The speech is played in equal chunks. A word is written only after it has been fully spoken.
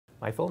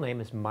My full name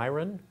is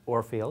Myron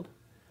Orfield.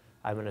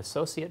 I'm an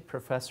associate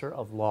professor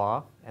of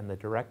law and the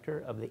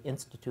director of the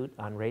Institute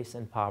on Race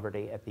and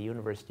Poverty at the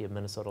University of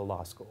Minnesota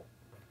Law School.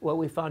 Well,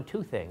 we found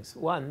two things.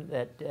 One,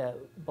 that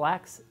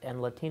blacks and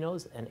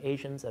Latinos and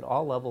Asians at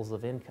all levels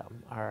of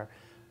income are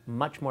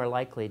much more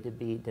likely to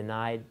be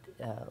denied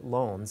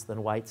loans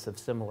than whites of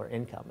similar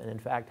income. And in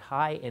fact,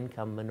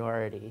 high-income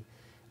minority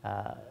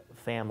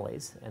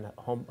families and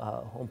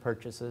home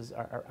purchases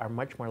are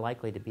much more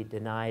likely to be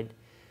denied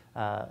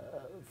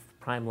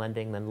prime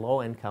lending than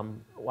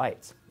low-income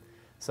whites.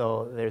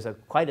 So there's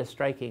quite a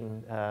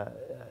striking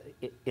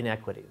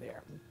inequity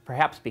there.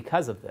 Perhaps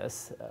because of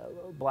this,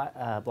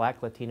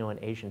 Black, Latino, and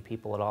Asian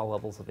people at all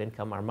levels of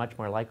income are much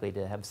more likely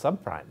to have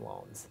subprime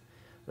loans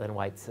than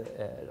whites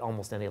at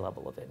almost any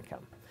level of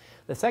income.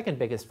 The second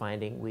biggest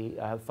finding we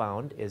have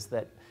found is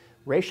that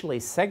racially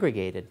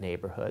segregated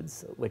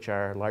neighborhoods, which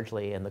are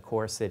largely in the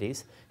core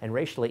cities, and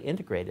racially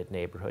integrated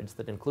neighborhoods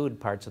that include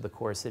parts of the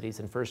core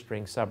cities and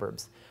first-ring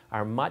suburbs,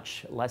 are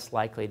much less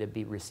likely to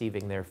be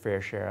receiving their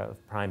fair share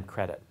of prime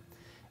credit.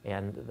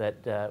 And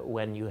that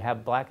when you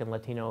have Black and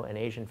Latino and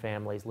Asian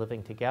families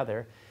living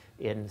together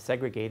in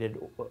segregated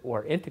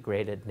or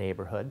integrated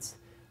neighborhoods,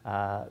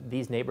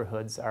 these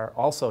neighborhoods are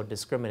also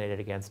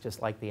discriminated against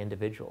just like the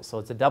individuals. So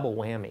it's a double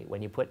whammy.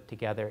 When you put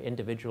together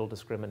individual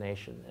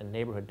discrimination and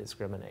neighborhood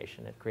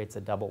discrimination, it creates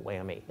a double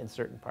whammy in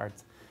certain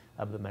parts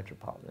of the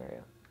metropolitan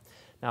area.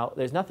 Now,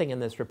 there's nothing in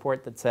this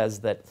report that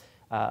says that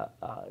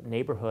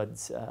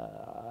neighborhoods,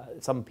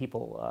 some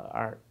people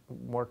are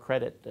more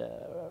credit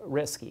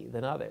risky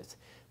than others.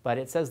 But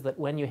it says that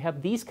when you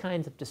have these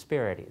kinds of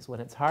disparities,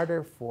 when it's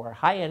harder for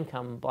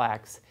high-income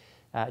blacks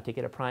to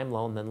get a prime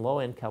loan than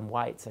low-income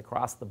whites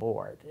across the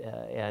board,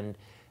 and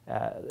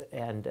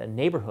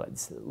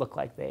neighborhoods look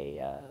like they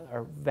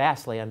are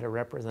vastly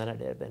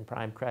underrepresented in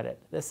prime credit.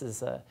 This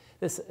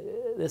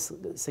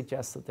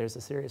suggests that there's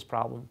a serious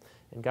problem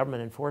in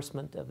government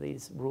enforcement of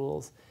these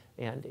rules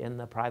and in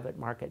the private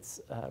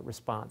market's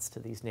response to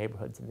these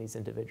neighborhoods and these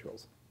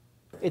individuals.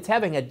 It's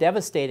having a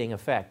devastating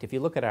effect. If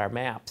you look at our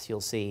maps, you'll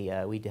see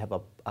we have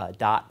a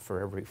dot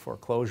for every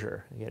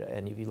foreclosure.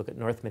 And if you look at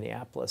North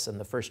Minneapolis and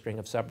the first string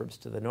of suburbs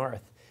to the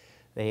north,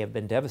 they have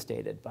been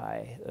devastated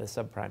by the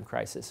subprime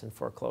crisis and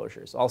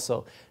foreclosures.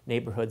 Also,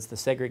 neighborhoods, the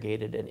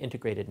segregated and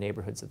integrated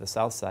neighborhoods of the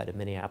south side of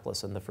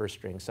Minneapolis and the first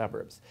string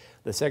suburbs.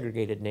 The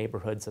segregated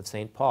neighborhoods of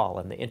St. Paul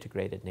and the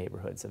integrated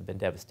neighborhoods have been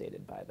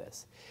devastated by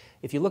this.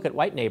 If you look at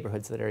white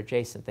neighborhoods that are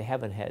adjacent, they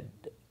haven't had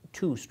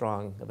too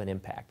strong of an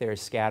impact.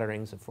 There's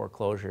scatterings of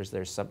foreclosures,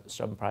 there's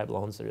subprime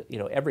loans,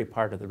 every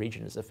part of the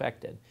region is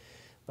affected.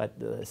 But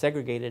the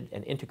segregated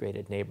and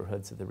integrated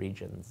neighborhoods of the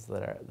regions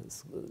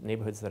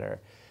neighborhoods that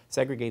are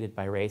segregated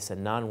by race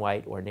and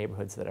non-white, or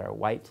neighborhoods that are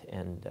white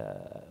and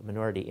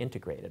minority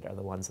integrated, are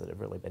the ones that have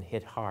really been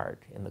hit hard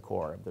in the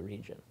core of the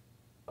region.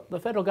 The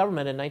federal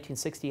government in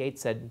 1968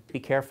 said, be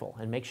careful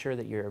and make sure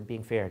that you're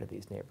being fair to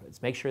these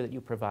neighborhoods. Make sure that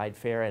you provide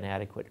fair and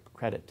adequate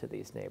credit to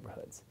these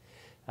neighborhoods.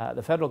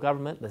 The federal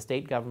government, the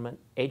state government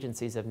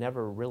agencies have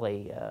never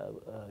really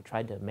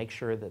tried to make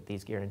sure that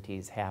these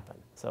guarantees happen.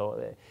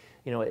 So,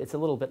 it's a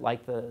little bit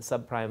like the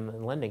subprime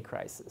and lending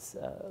crisis.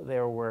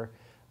 There were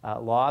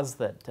laws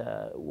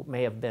that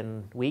may have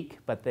been weak,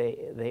 but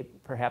they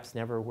perhaps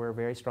never were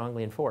very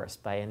strongly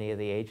enforced by any of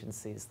the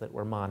agencies that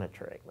were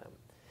monitoring them.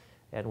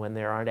 And when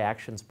there aren't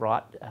actions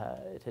brought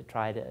to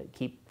try to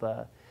keep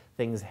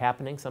things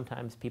happening,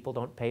 sometimes people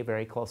don't pay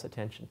very close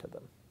attention to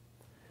them.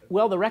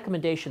 Well, the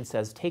recommendation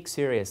says take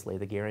seriously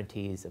the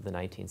guarantees of the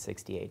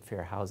 1968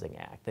 Fair Housing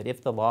Act, that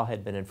if the law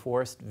had been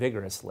enforced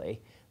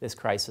vigorously, this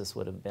crisis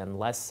would have been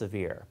less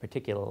severe,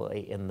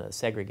 particularly in the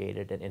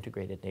segregated and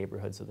integrated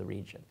neighborhoods of the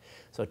region.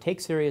 So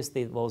take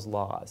seriously those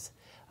laws.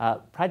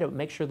 Try to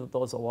make sure that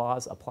those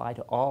laws apply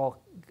to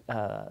all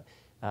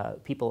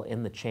people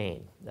in the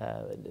chain,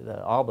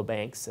 all the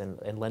banks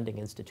and lending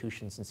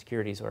institutions and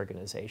securities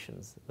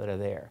organizations that are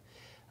there.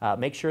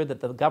 Make sure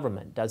that the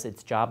government does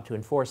its job to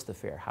enforce the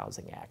Fair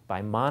Housing Act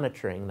by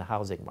monitoring the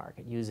housing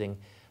market, using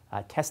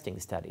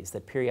testing studies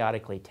that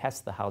periodically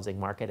test the housing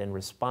market and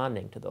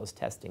responding to those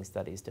testing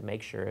studies to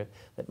make sure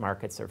that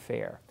markets are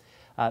fair.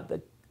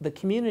 The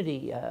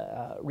Community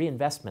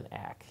Reinvestment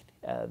Act,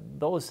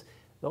 those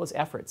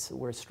efforts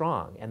were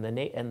strong, and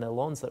the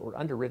loans that were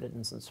underwritten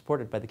and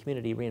supported by the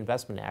Community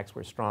Reinvestment Acts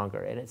were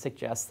stronger, and it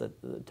suggests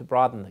that to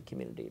broaden the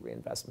Community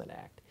Reinvestment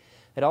Act.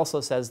 It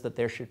also says that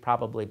there should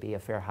probably be a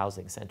fair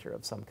housing center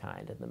of some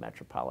kind in the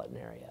metropolitan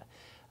area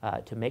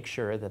to make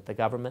sure that the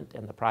government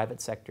and the private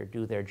sector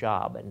do their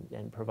job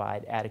and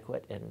provide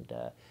adequate and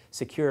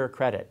secure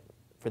credit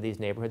for these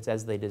neighborhoods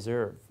as they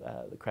deserve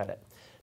the credit.